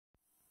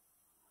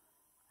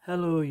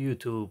Hello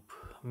YouTube,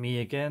 me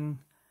again.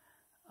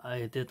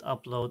 I did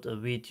upload a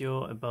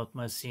video about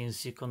my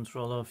CNC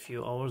controller a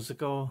few hours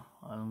ago.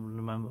 I don't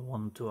remember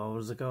 1 or 2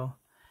 hours ago.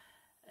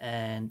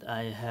 And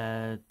I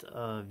had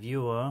a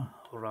viewer,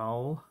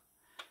 Raul,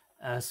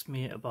 ask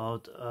me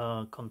about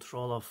a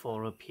controller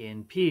for a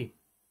PNP.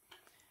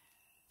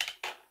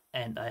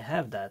 And I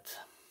have that.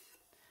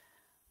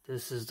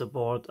 This is the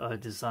board I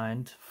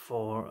designed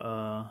for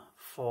a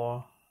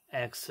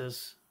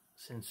 4-axis,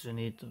 since you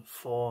need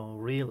 4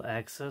 real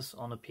axes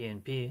on a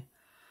PNP.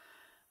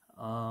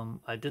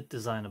 I did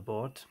design a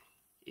board.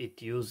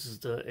 It uses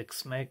the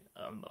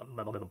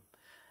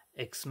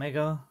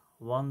XMEGA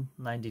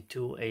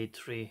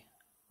 192A3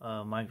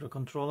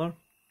 microcontroller,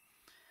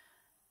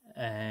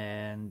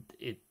 and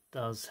it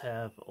does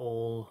have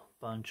all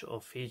bunch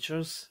of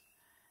features,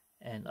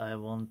 and I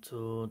want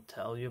to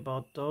tell you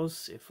about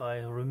those if I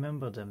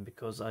remember them,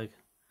 because I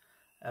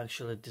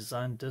actually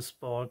designed this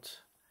board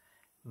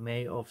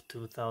May of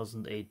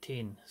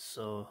 2018,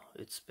 so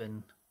it's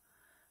been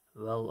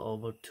well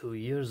over 2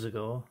 years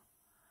ago,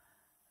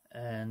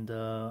 and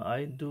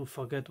I do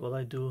forget what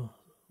I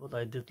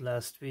did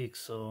last week,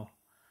 so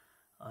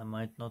I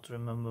might not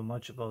remember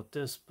much about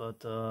this,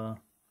 but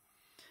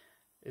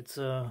it's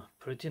a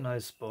pretty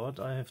nice board,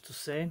 I have to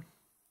say,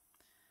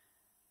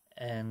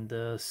 and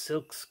the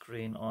silk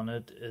screen on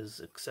it is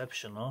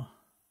exceptional.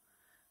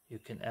 You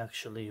can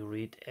actually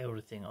read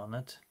everything on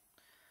it.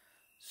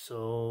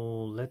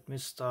 So let me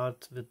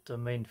start with the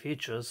main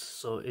features.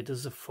 So it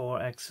is a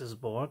 4-axis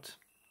board.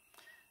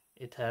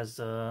 It has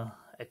the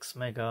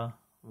XMEGA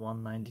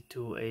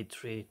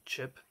 192A3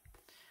 chip.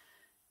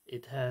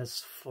 It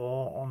has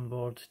 4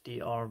 onboard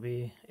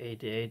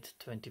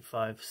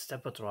DRV8825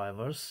 stepper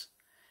drivers.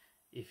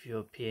 If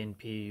your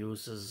PNP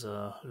uses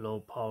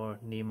low power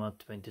NEMA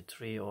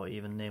 23 or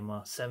even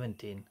NEMA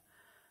 17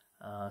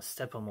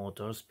 stepper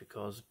motors,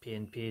 because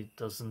PNP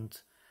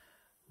doesn't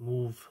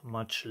move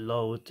much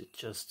load,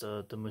 just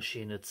the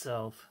machine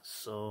itself,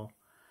 so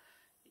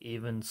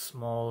even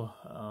small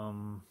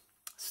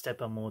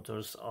stepper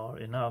motors are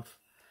enough.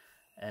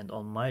 And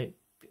on my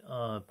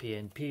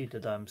PNP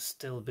that I'm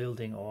still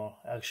building, or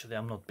actually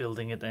I'm not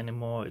building it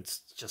anymore, it's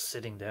just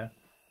sitting there,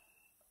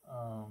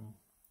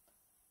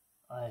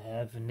 I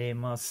have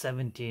NEMA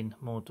 17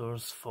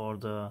 motors for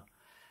the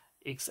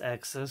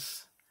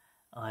X-axis.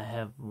 I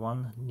have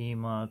one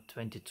NEMA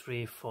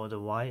 23 for the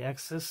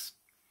Y-axis,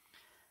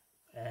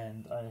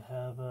 and I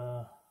have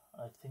I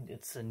think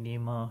it's a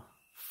NEMA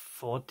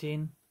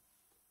 14.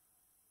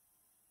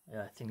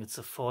 Yeah, I think it's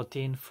a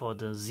 14 for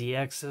the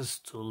Z-axis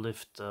to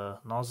lift the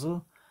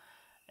nozzle,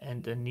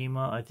 and a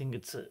NEMA, I think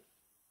it's a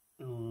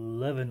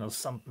 11 or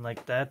something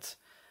like that,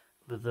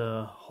 with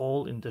a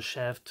hole in the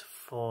shaft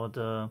for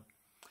the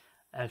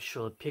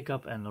actual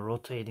pickup and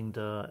rotating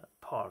the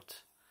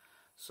part.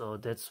 So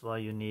that's why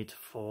you need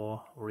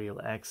 4 real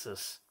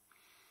axes.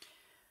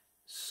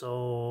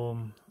 So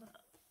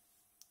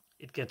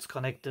it gets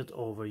connected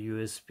over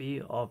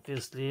USB,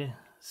 obviously,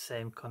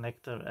 same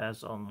connector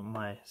as on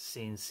my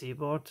CNC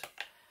board.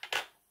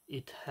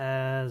 It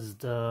has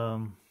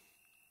the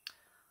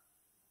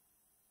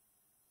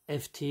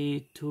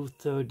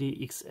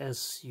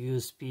FT230XS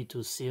USB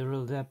to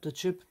serial adapter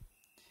chip.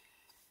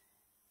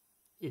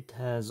 It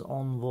has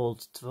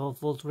on-volt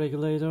 12-volt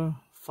regulator,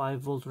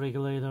 5-volt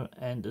regulator,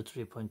 and a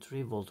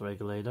 3.3-volt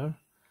regulator.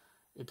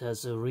 It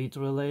has a read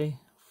relay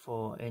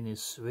for any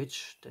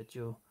switch that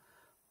you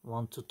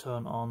want to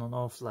turn on and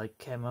off, like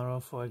camera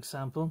for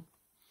example.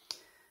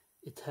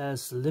 It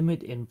has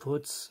limit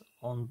inputs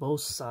on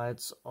both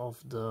sides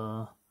of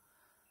the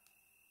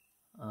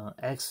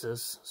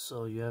axis,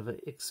 so you have a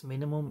X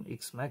minimum,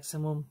 X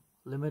maximum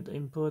limit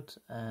input,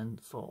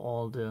 and for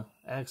all the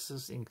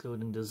axes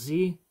including the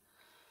Z,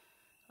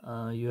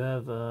 you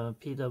have a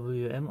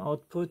PWM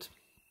output.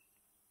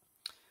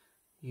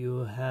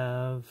 You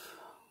have,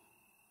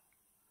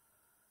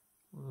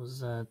 what was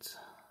that?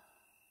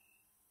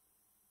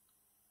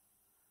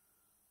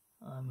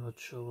 I'm not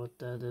sure what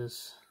that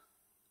is.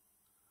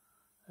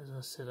 As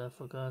I said, I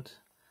forgot.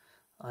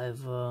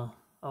 I've oh,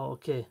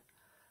 okay.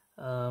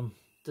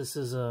 This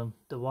is the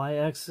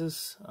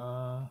Y-axis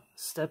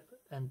step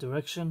and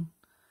direction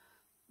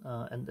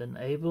and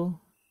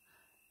enable.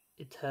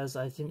 It has,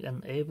 I think,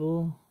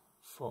 enable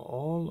for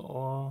all,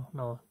 or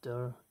no,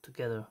 they're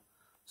together.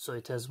 So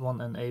it has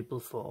one enable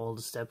for all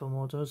the stepper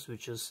motors,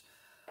 which is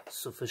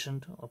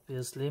sufficient.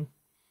 Obviously,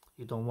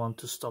 you don't want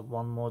to stop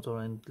one motor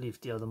and leave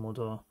the other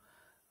motor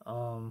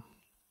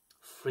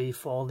free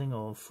falling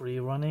or free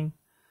running.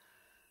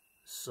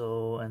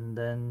 So, and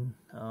then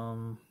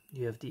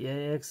you have the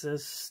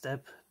A-axis,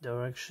 step,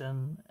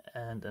 direction,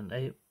 and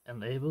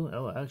enable.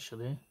 Oh,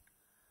 actually,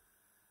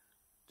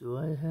 do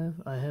I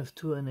have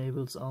 2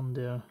 enables on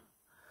there.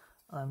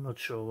 I'm not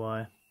sure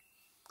why.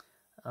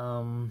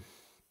 And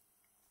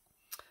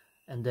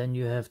then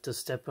you have the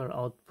stepper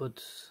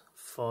output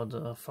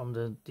for from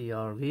the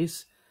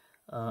DRVs.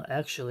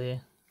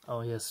 Actually,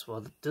 oh yes,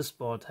 what this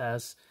board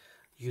has,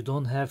 you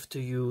don't have to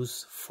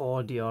use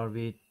 4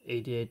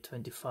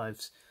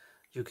 DRV8825s.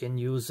 You can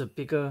use a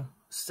bigger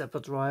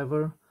stepper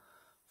driver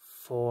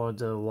for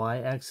the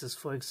y-axis,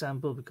 for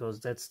example, because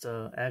that's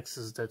the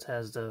axis that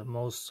has the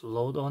most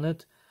load on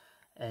it.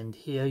 And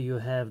here you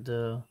have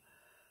the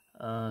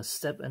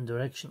step and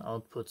direction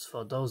outputs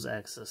for those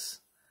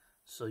axes.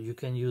 So you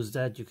can use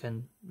that, you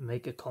can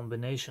make a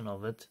combination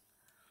of it.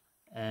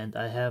 And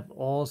I have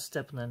all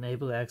step and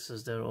enable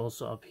axes. They're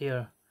also up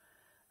here.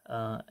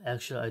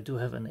 Actually, I do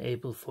have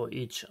enable for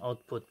each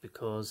output,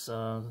 because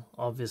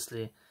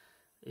obviously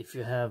if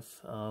you have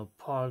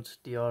part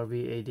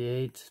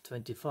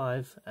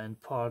DRV8825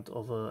 and part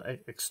of an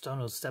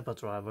external stepper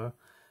driver,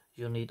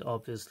 you need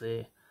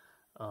obviously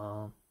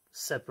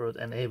separate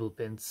enable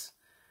pins,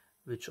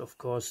 which of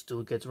course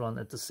do get run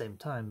at the same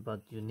time,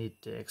 but you need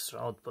the extra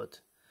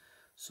output.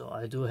 So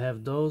I do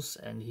have those,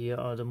 and here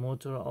are the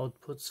motor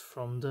outputs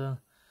from the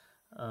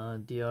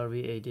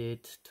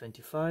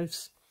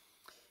DRV8825s.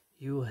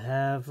 You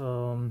have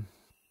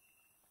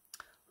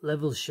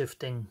level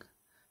shifting,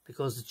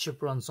 because the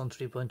chip runs on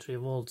 3.3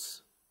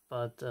 volts,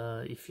 but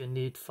if you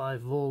need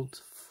 5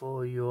 volt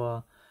for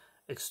your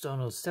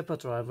external stepper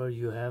driver,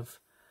 you have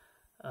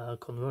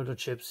converter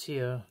chips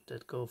here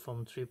that go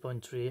from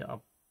 3.3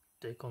 up,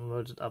 they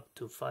convert it up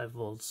to 5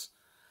 volts.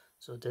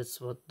 So that's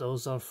what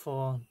those are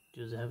for.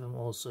 You have them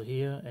also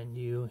here, and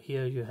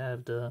here you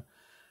have the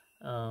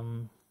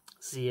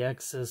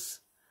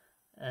Z-axis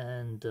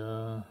and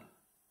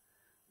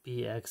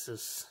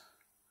B-axis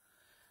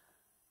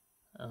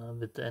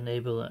with the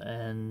enable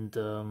and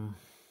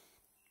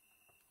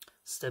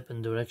step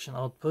and direction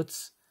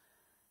outputs.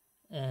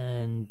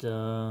 And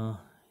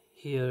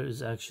here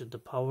is actually the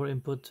power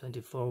input,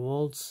 24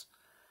 volts.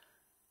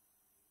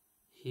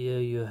 Here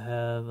you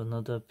have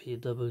another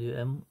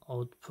PWM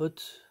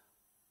output.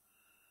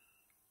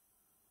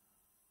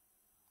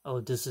 Oh,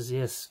 this is,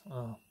 yes.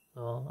 Oh,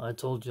 well, I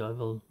told you I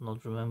will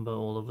not remember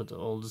all of it,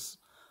 all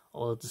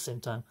at the same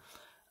time.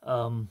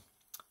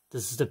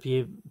 This is the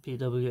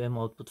PWM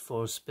output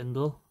for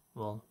spindle.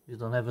 Well, you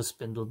don't have a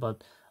spindle,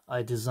 but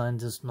I designed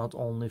this not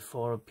only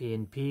for a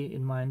PNP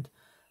in mind,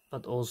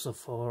 but also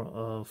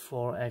for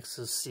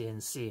 4-axis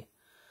CNC.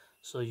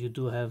 So you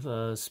do have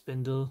a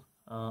spindle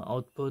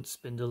output,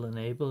 spindle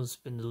enable,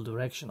 spindle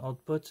direction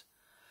output.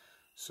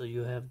 So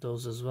you have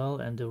those as well,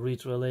 and the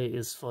read relay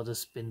is for the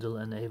spindle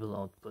enable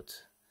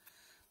output.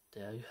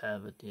 There you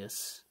have it,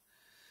 yes.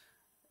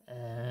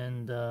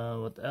 And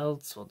what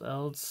else?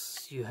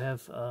 You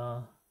have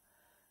aux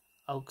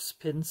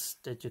pins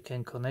that you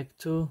can connect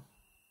to.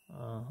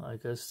 I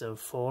guess there are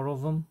 4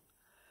 of them.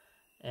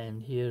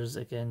 And here's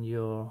again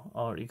your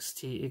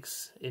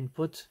RxTX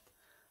input,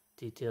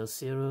 detail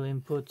serial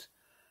input.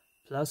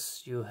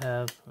 Plus you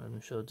have, let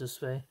me show it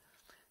this way,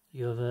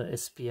 you have a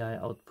SPI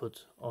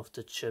output of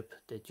the chip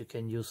that you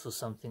can use for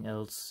something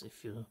else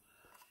if you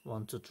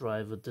want to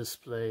drive a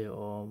display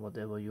or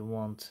whatever you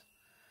want.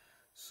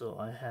 So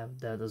I have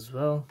that as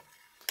well.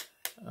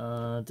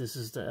 This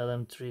is the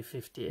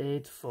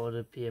LM358 for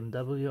the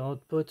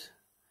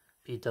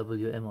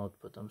PWM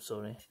output. I'm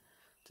sorry.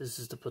 This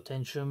is the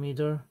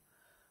potentiometer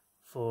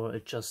for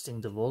adjusting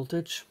the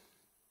voltage.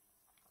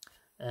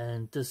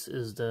 And this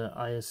is the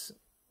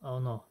oh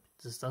no,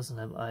 this doesn't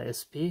have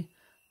ISP.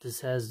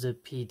 This has the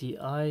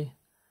PDI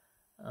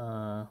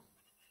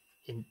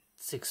in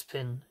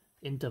 6-pin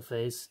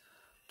interface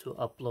to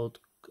upload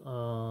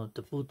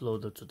the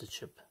bootloader to the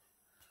chip.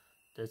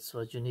 That's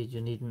what you need.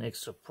 You need an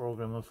extra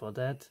programmer for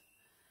that.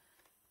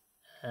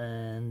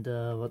 And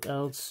what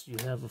else? You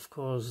have, of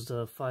course,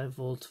 the 5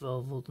 volt,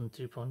 12 volt and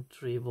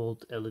 3.3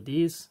 volt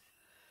LEDs.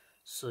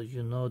 So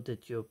you know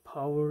that your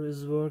power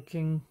is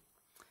working.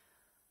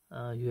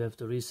 You have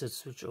the reset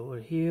switch over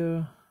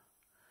here.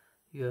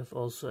 You have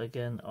also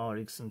again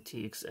RX and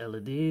TX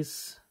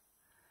LEDs.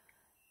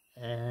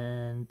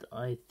 And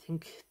I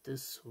think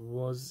this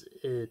was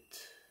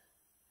it.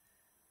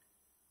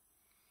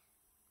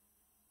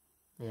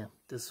 Yeah,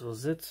 this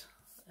was it.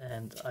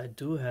 And I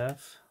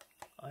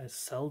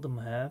seldom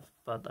have,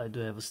 but I do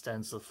have a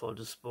stencil for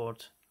this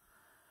board.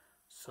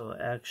 So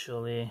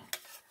actually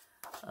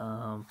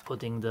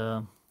putting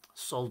the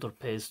solder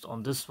paste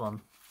on this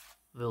one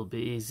will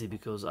be easy,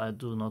 because I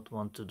do not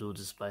want to do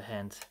this by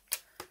hand.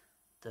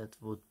 That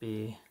would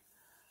be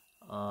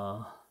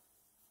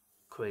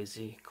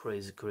crazy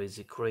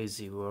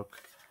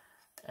work.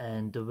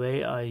 And the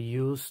way I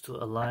use to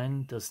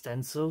align the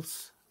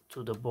stencils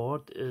to the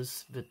board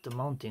is with the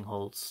mounting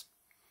holes.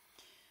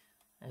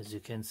 As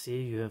you can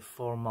see, you have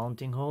 4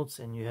 mounting holes,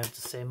 and you have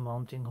the same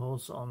mounting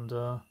holes on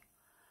the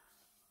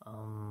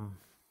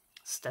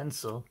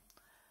stencil.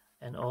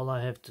 And all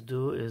I have to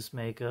do is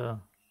make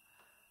a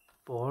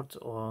board,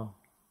 or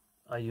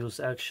I use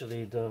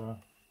actually the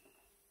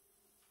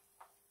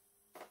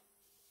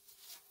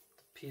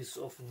piece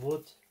of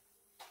wood.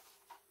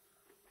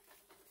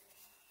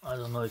 I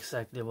don't know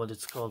exactly what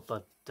it's called,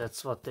 but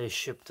that's what they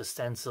ship the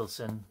stencils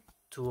in,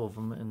 2 of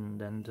them, and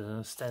then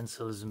the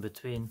stencil is in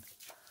between.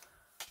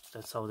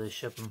 That's how they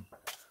ship them.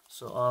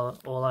 So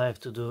all I have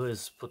to do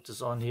is put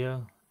this on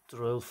here,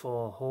 drill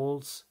 4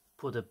 holes,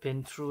 put a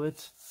pin through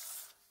it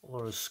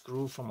or a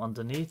screw from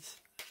underneath,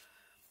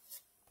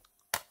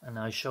 and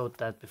I showed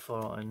that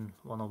before in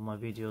one of my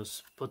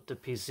videos. Put the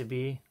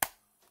PCB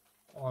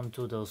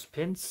onto those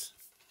pins.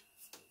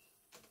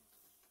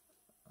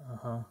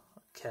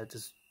 Cat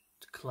is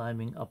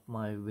climbing up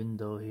my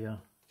window here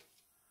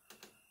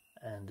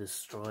and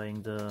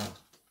destroying the,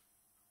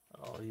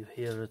 oh, you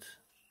hear it,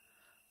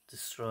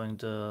 destroying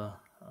the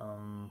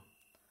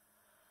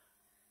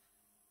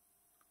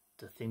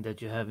thing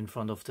that you have in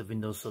front of the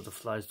window so the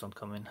flies don't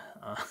come in.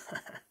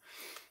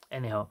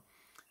 Anyhow,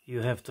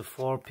 you have the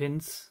 4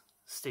 pins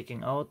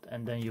sticking out,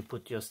 and then you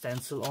put your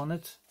stencil on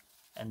it,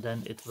 and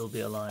then it will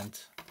be aligned,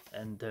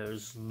 and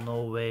there's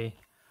no way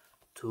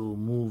to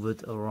move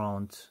it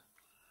around.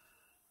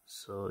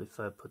 So if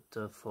I put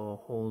the 4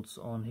 holes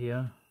on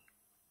here,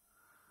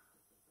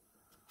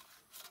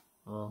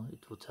 well,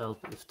 it would help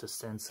if the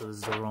stencil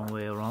is the wrong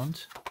way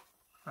around.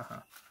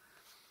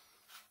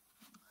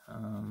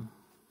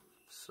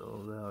 So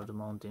where are the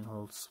mounting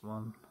holes?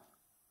 1,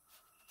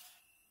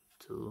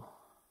 2.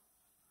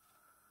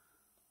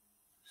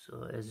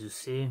 So as you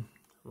see,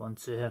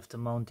 once you have the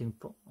mounting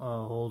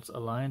holes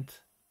aligned,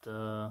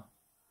 the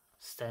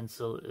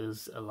stencil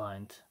is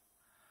aligned,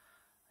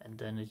 and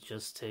then you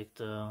just take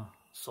the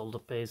solder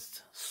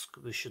paste,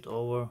 squish it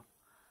over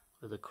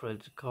with a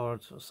credit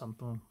card or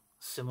something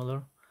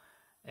similar,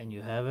 and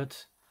you have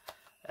it.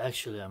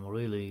 Actually, I'm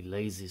really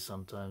lazy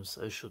sometimes.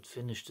 I should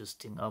finish this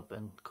thing up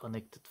and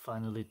connect it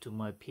finally to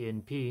my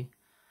PNP,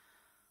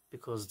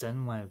 because then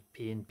my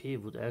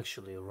PNP would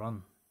actually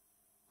run.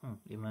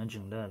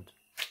 Imagine that.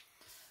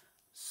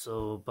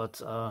 So, but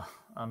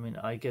I mean,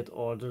 I get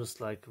orders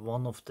like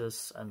one of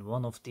this and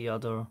one of the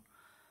other,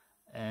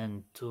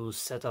 and to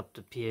set up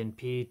the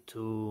PNP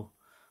to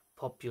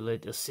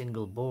populate a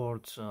single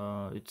board,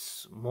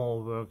 it's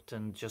more work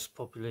than just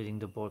populating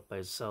the board by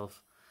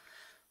itself.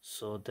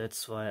 So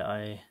that's why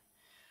I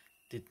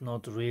did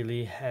not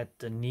really had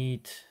the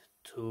need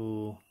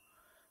to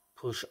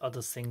push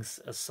other things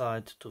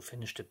aside to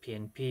finish the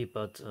PNP,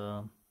 but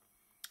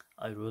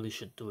I really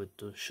should do it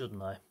too,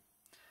 shouldn't I?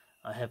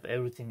 I have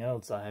everything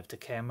else. I have the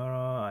camera,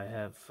 I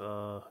have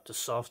the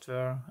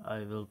software.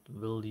 I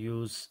will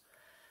use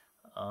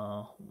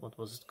what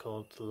was it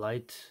called,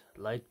 light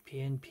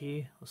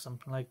PNP or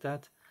something like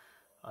that.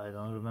 I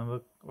don't remember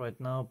right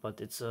now,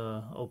 but it's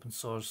a open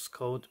source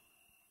code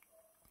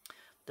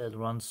that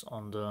runs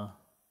on the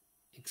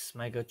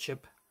XMEGA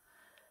chip,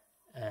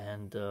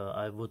 and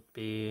I would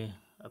be,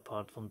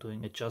 apart from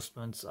doing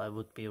adjustments, I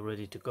would be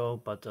ready to go,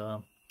 but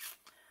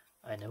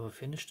I never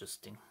finished this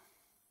thing.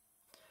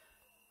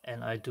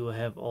 And I do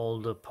have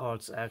all the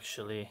parts.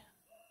 Actually,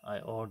 I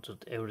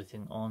ordered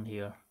everything on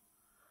here,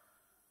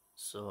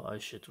 so I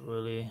should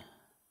really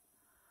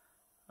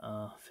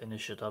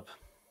finish it up.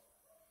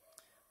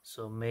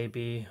 So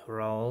maybe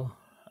Raul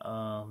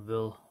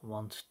will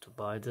want to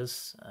buy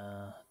this,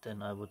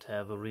 then I would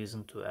have a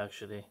reason to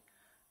actually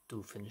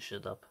do finish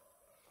it up.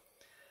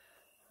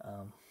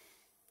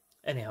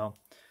 Anyhow,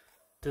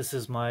 this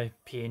is my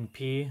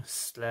PNP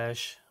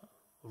 /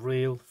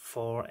 real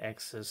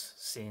 4-axis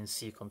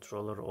CNC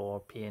controller, or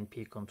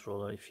PNP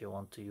controller if you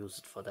want to use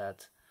it for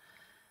that.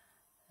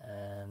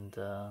 And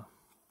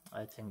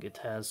I think it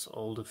has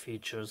all the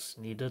features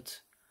needed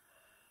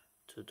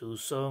to do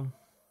so.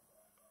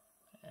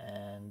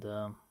 And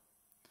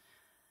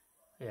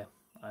yeah,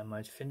 I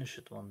might finish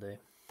it one day.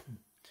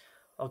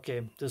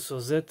 Okay, this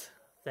was it.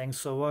 Thanks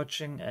for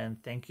watching,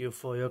 and thank you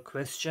for your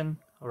question,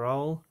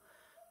 Raul.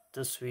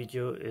 This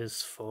video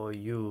is for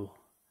you,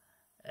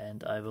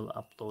 and I will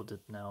upload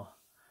it now.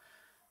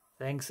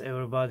 Thanks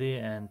everybody,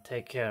 and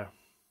take care.